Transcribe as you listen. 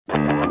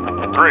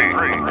3, 2,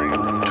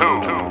 1.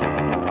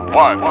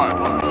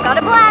 Got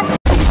a blast!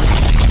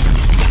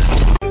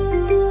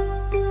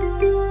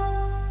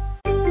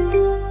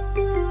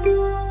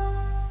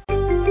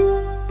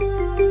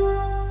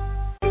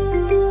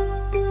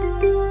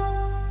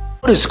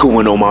 What is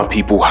going on, my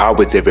people? How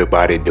is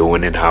everybody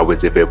doing and how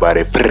is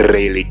everybody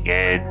feeling?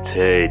 And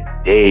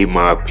today,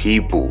 my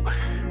people,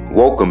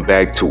 welcome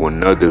back to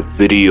another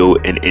video.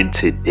 And in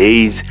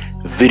today's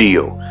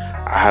video,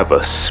 I have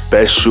a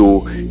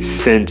special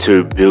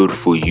center build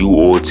for you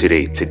all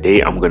today.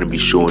 Today, I'm going to be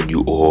showing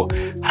you all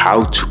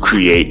how to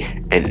create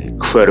an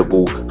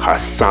incredible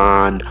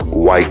HASSAN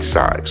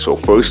Whiteside. So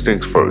first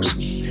things first,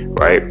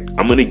 right?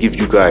 I'm going to give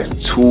you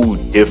guys two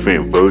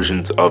different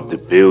versions of the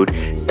build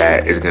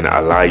that is going to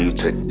allow you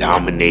to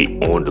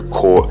dominate on the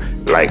court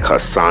like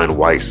HASSAN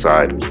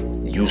Whiteside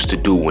used to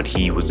do when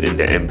he was in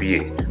the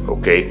NBA.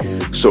 Okay,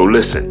 so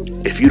listen,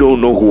 if you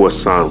don't know who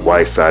HASSAN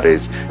Whiteside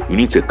is, you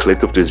need to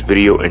click up this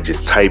video and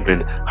just type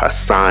in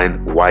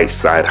HASSAN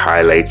Whiteside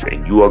highlights,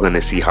 and you are going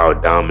to see how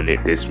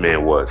dominant this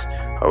man was.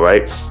 All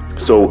right,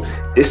 so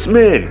this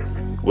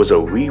man was a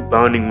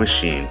rebounding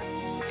machine.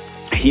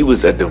 He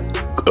was a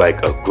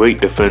great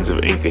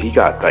defensive anchor. He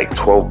got like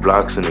 12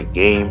 blocks in a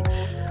game.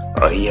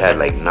 He had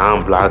like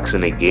 9 blocks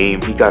in a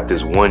game. He got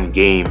this one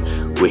game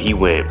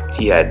where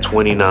he had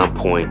 29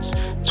 points,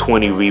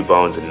 20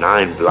 rebounds, and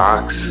 9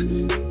 blocks.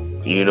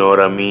 You know what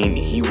I mean?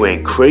 He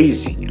went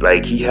crazy.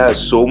 Like, he has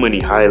so many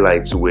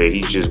highlights where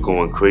he's just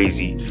going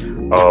crazy.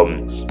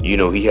 You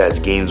know, he has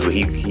games where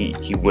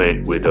he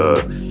went with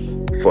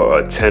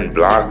for 10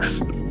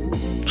 blocks.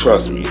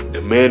 Trust me,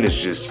 the man is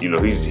just, you know,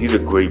 he's a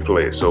great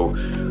player. So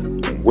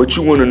what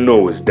you want to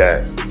know is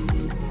that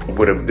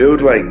with a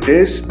build like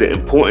this, the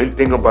important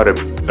thing about a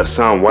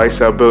HASSAN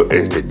Whiteside build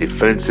is the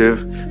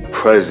defensive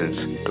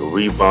presence, the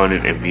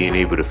rebounding, and being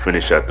able to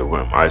finish at the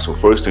rim. All right, so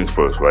first things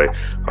first, right?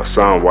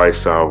 HASSAN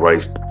Whiteside,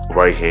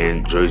 right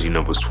hand, jersey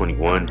numbers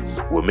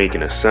 21. We're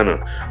making a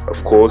center,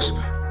 of course.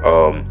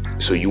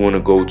 So you want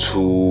to go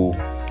to,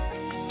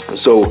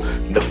 so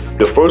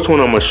the first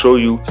one I'm gonna show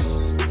you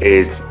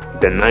is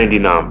the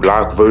 99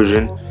 block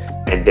version,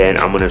 and then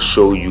I'm gonna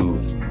show you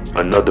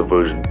another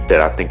version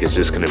that I think is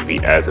just gonna be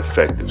as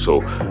effective.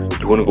 So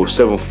you want to go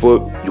 7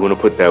 foot, you want to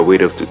put that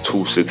weight up to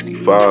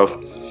 265,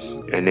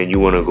 and then you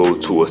want to go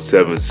to a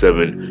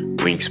 7'7"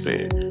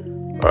 wingspan.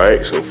 All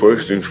right, so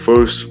first things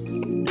first,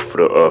 for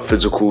the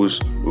physicals,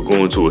 we're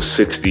going to a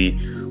 60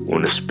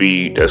 on the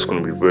speed. That's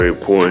going to be very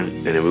important.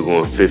 And then we're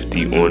going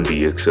 50 on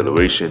the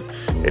acceleration.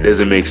 It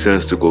doesn't make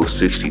sense to go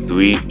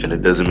 63, and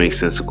it doesn't make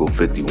sense to go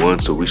 51,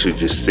 so we should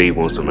just save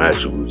on some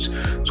attributes.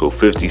 So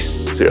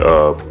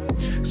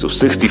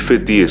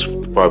 60-50 is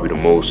probably the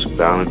most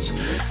balanced.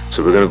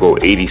 So we're gonna go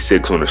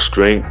 86 on the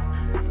strength.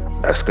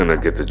 That's gonna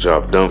get the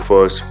job done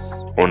for us.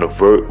 On the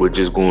vert, we're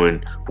just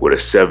going with a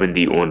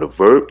 70 on the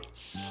vert.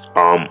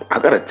 I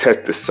gotta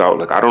test this out.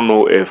 Like, I don't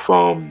know if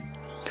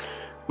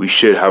we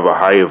should have a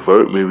higher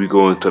vert, maybe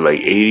go into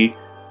like 80,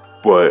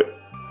 but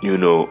you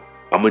know,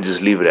 I'm gonna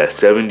just leave it at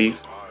 70.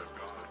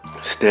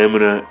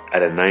 Stamina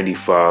at a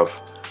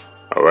 95.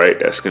 All right,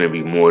 that's gonna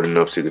be more than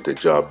enough to get the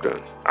job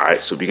done. All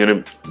right, so we're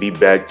gonna be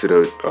back to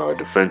the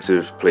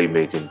defensive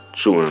playmaking,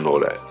 shooting, and all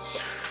that.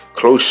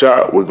 Close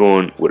shot, we're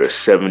going with a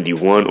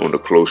 71 on the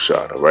close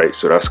shot. All right,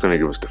 so that's gonna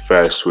give us the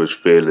fast switch,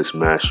 fearless,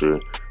 masher,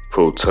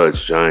 pro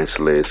touch, giant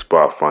slayer,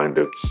 spot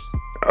finder.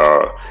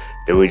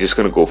 Then we're just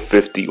gonna go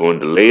 50 on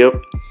the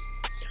layup.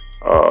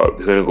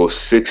 We're gonna go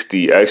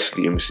 60.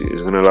 Actually, let me see.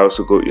 It's gonna allow us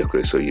to go.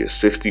 Okay, so yeah,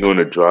 60 on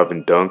the drive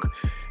and dunk,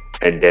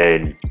 and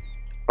then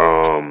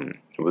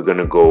we're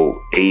gonna go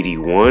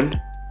 81,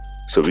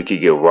 so we could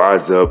get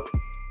rise up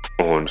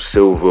on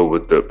silver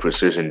with the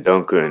precision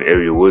dunker and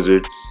area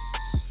wizard.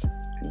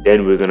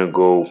 Then we're gonna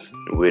go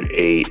with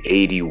a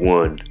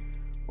 81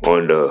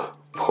 on the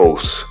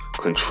post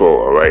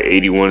control. All right,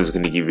 81 is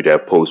gonna give you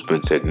that post spin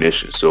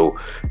technician. So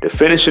the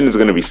finishing is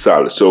gonna be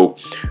solid. So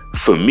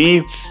for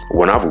me,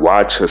 when I've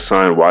watched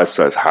HASSAN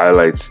Whiteside's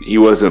highlights, he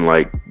wasn't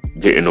like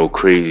getting no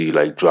crazy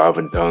like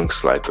driving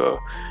dunks like a,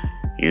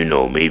 you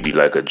know, maybe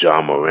like a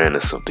John Moran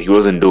or something. He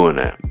wasn't doing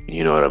that.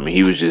 You know what I mean?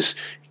 He was just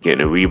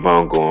getting a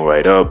rebound, going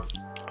right up,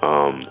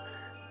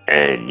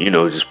 and, you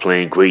know, just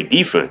playing great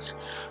defense.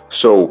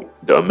 So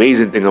the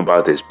amazing thing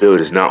about this build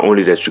is not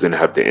only that you're going to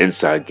have the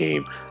inside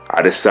game,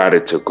 I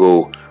decided to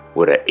go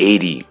with an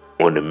 80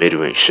 on the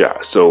mid-range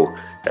shot. So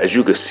as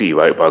you can see,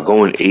 right, by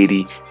going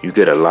 80, you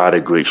get a lot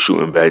of great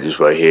shooting badges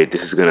right here.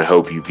 This is going to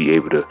help you be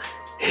able to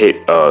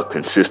hit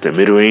consistent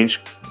mid-range.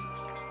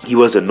 He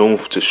wasn't known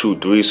to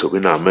shoot threes, so we're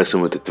not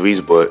messing with the threes,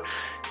 but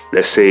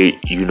let's say,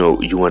 you know,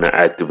 you want to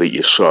activate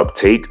your sharp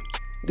take.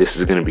 This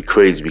is going to be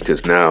crazy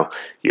because now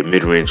your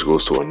mid-range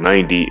goes to a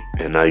 90,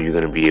 and now you're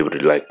going to be able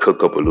to like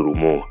cook up a little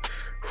more.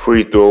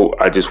 Free throw,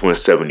 I just went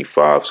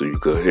 75, so you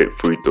could hit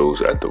free throws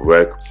at the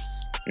rec.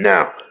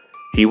 Now,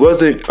 he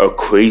wasn't a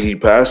crazy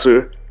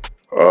passer.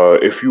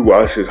 If you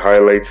watch his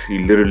highlights, he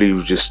literally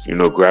was just, you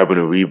know, grabbing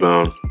a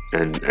rebound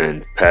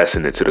and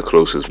passing it to the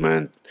closest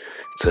man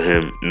to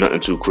him.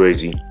 Nothing too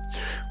crazy.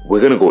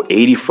 we're gonna go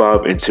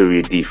 85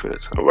 interior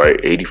defense. All right,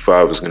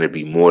 85 is gonna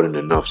be more than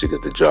enough to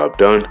get the job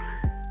done.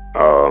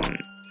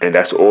 And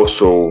that's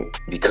also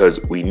because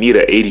we need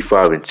an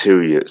 85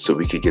 interior so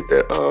we could get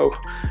the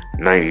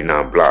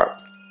 99 block.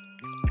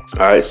 All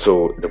right,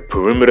 so the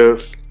perimeter,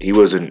 he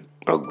wasn't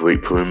a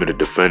great perimeter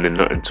defender,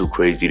 nothing too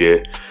crazy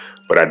there,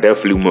 but I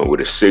definitely went with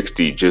a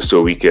 60 just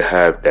so we could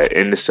have that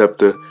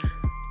interceptor.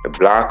 The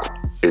block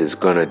is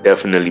gonna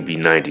definitely be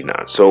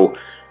 99. So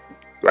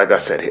like I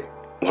said,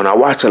 when I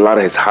watch a lot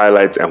of his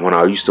highlights and when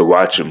I used to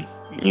watch him,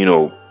 you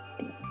know,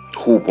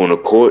 hoop on the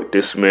court,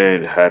 this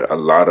man had a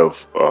lot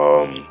of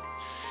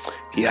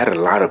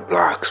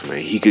blocks, man.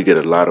 He could get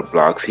a lot of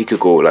blocks. He could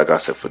go, like I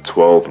said, for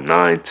 12,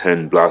 9,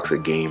 10 blocks a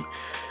game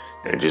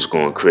and just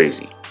going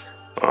crazy.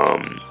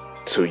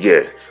 So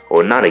yeah,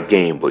 or not a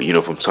game, but you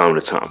know, from time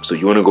to time. So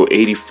you want to go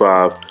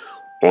 85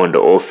 on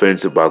the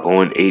offensive. By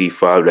going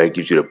 85, that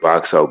gives you the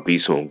box out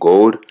beast on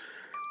gold.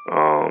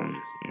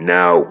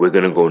 Now we're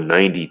gonna go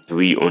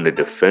 93 on the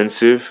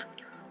defensive.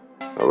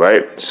 All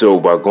right, so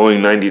by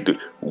going 93,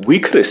 we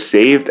could have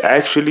saved,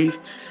 actually.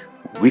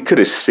 We could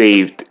have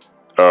saved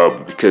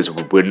because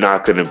we're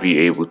not gonna be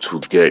able to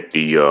get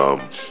the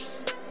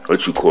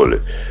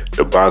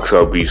the box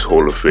out beast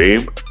Hall of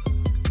Fame.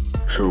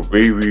 So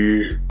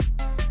maybe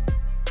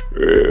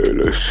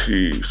let's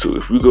see. So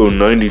if we go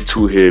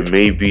 92 here,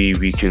 maybe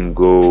we can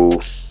go.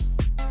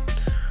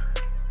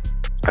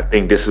 I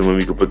think this is when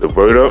we can put the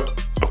vert up.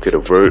 Okay, the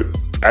vert.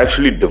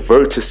 Actually, the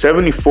vert to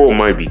 74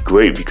 might be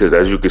great because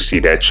as you can see,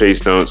 that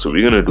chase down. So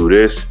we're gonna do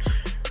this,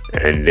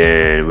 and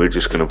then we're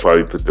just gonna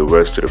probably put the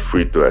rest of the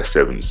free throw at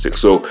 76.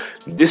 So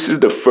this is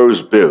the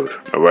first build.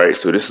 All right.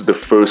 So this is the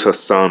first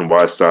Hassan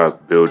Whiteside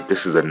build.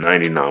 This is a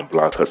 99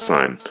 block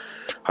Hassan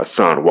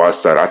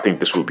Whiteside. I think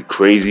this would be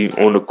crazy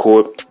on the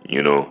court.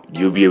 You know,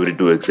 you'll be able to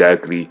do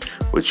exactly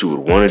what you would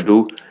want to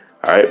do.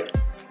 All right.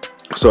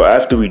 So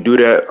after we do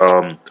that,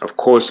 of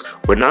course,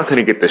 we're not going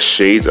to get the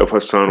shades of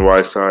Hassan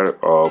Whiteside.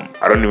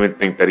 I don't even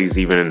think that he's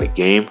even in the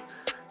game,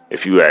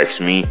 if you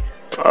ask me.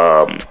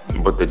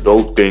 But the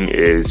dope thing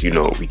is, you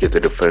know, we get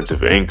the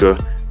defensive anchor,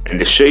 and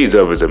the shades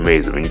of it is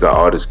amazing. And you got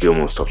Artist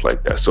Gilmore and stuff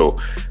like that. So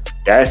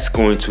that's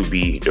going to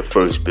be the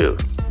first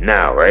build.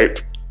 Now, right,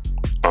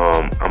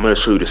 I'm going to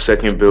show you the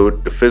second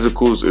build. The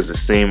physicals is the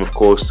same, of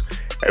course.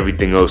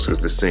 Everything else is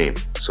the same.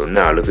 So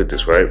now look at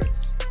this, right?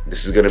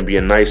 This is going to be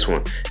a nice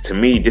one. To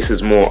me, this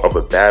is more of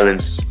a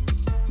balanced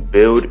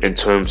build in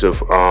terms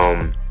of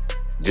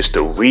just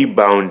the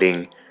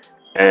rebounding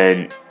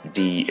and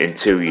the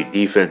interior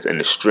defense and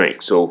the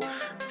strength. So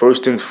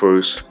first things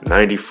first,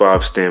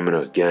 95 stamina.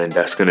 Again,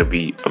 that's going to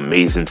be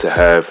amazing to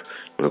have.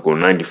 I'm going to go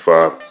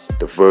 95.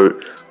 The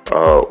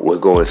vert, we're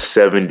going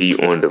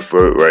 70 on the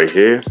vert right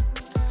here.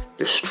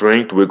 The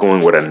strength, we're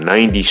going with a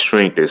 90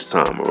 strength this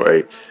time, all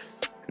right?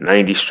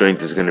 90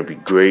 strength is going to be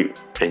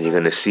great, and you're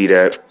going to see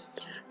that.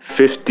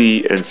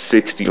 50 and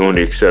 60 on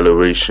the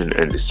acceleration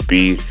and the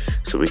speed,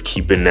 so we're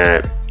keeping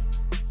that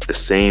the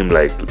same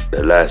like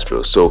the last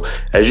build. So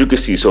as you can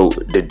see, so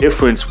the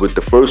difference with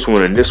the first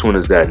one and this one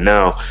is that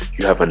now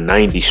you have a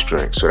 90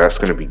 strength, so that's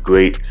going to be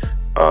great.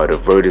 The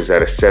vert is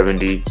at a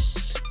 70,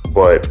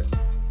 but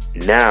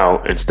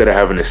now instead of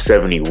having a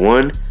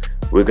 71,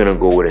 we're gonna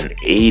go with an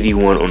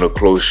 81 on the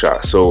close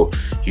shot. So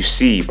you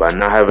see, by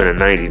not having a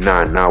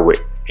 99, now we're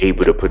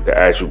able to put the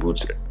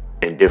attributes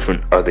in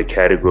different other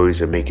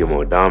categories and make it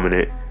more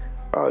dominant.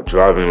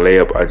 Driving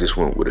layup, I just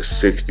went with a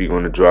 60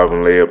 on the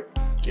driving layup,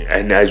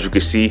 and as you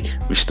can see,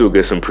 we still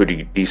get some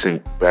pretty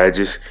decent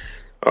badges.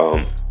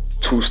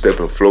 Two-step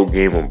and float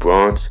game on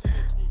bronze.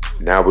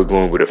 Now we're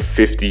going with a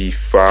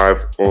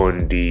 55 on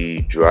the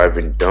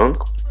driving dunk,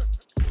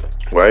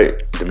 right?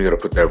 Then we gotta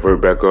put that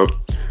vert back up.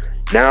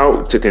 Now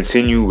to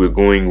continue, we're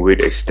going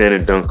with a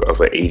standard dunk of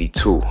an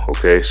 82.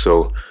 Okay,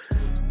 so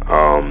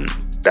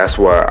that's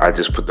why I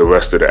just put the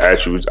rest of the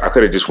attributes. I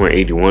could have just went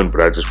 81,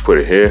 but I just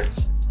put it here,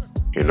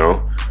 you know.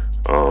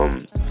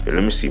 And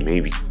let me see,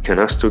 maybe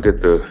can I still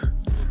get the?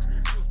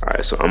 All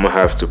right, so I'm gonna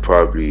have to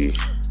probably,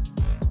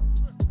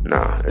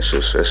 nah, let's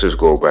just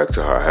go back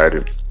to how I had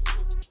it.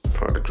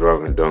 The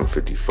driving dunk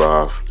 55.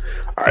 All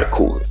right,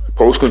 cool.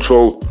 Post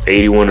control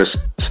 81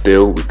 is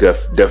still. We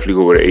definitely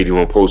go with an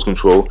 81 post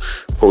control,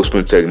 post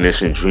spin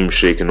technician, dream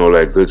shake, and all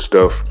that good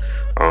stuff.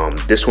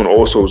 This one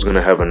also is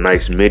gonna have a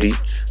nice midi.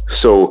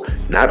 So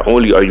not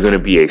only are you gonna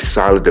be a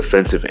solid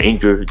defensive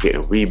anchor,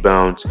 getting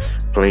rebounds,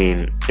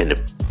 playing in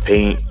the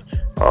paint,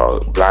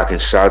 blocking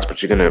shots,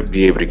 but you're gonna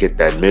be able to get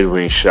that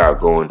mid-range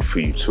shot going for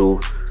you too.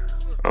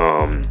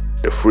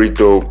 The free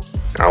throw,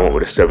 I went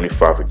with a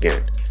 75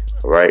 again.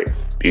 All right,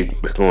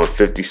 we're going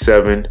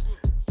 57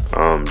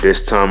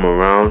 this time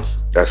around.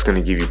 That's going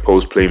to give you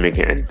post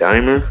playmaking and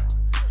dimer.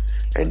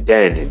 And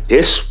then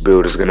this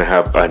build is going to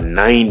have a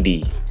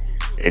 90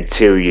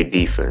 interior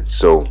defense.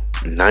 So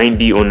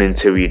 90 on the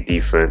interior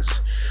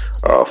defense,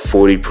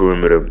 40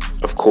 perimeter,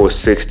 of course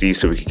 60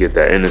 so we can get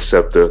that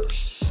interceptor.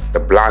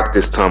 The block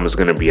this time is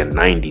going to be a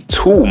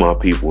 92, my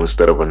people,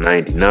 instead of a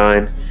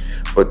 99.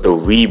 But the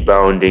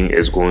rebounding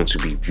is going to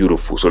be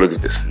beautiful. So look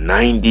at this,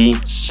 90.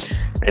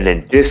 And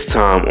then this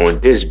time on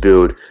this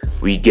build,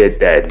 we get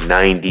that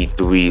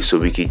 93, so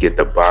we could get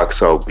the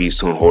box out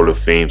Beast on Hall of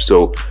Fame.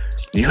 So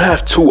you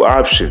have two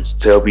options.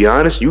 To be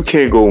honest, you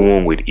can't go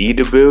wrong with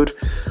either build.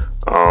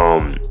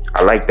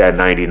 I like that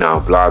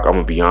 99 block, I'm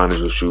gonna be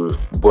honest with you,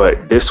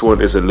 but this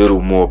one is a little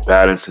more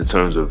balanced in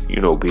terms of,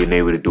 you know, being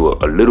able to do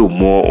a little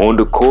more on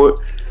the court.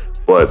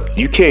 But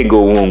you can't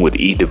go wrong with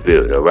either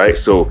build, all right?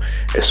 So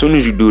as soon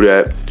as you do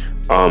that,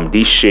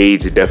 these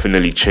shades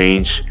definitely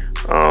change,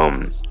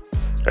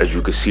 as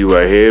you can see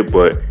right here,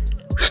 but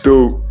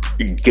still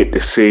get the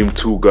same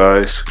two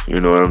guys, you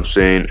know what I'm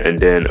saying? And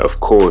then of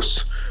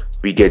course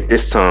we get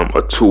this time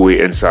a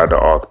two-way inside the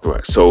arc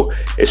threat. So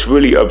it's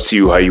really up to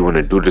you how you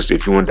want to do this.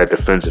 If you want that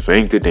defensive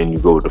anchor, then you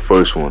go with the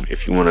first one.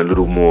 If you want a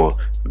little more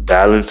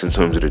balance in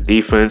terms of the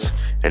defense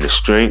and the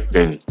strength,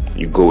 then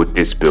you go with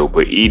this build.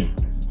 But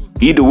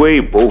either way,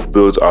 both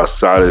builds are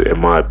solid in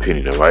my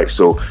opinion, all right?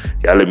 So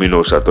y'all let me know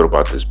what y'all thought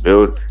about this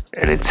build,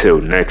 and until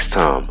next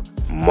time,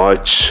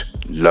 much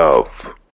love.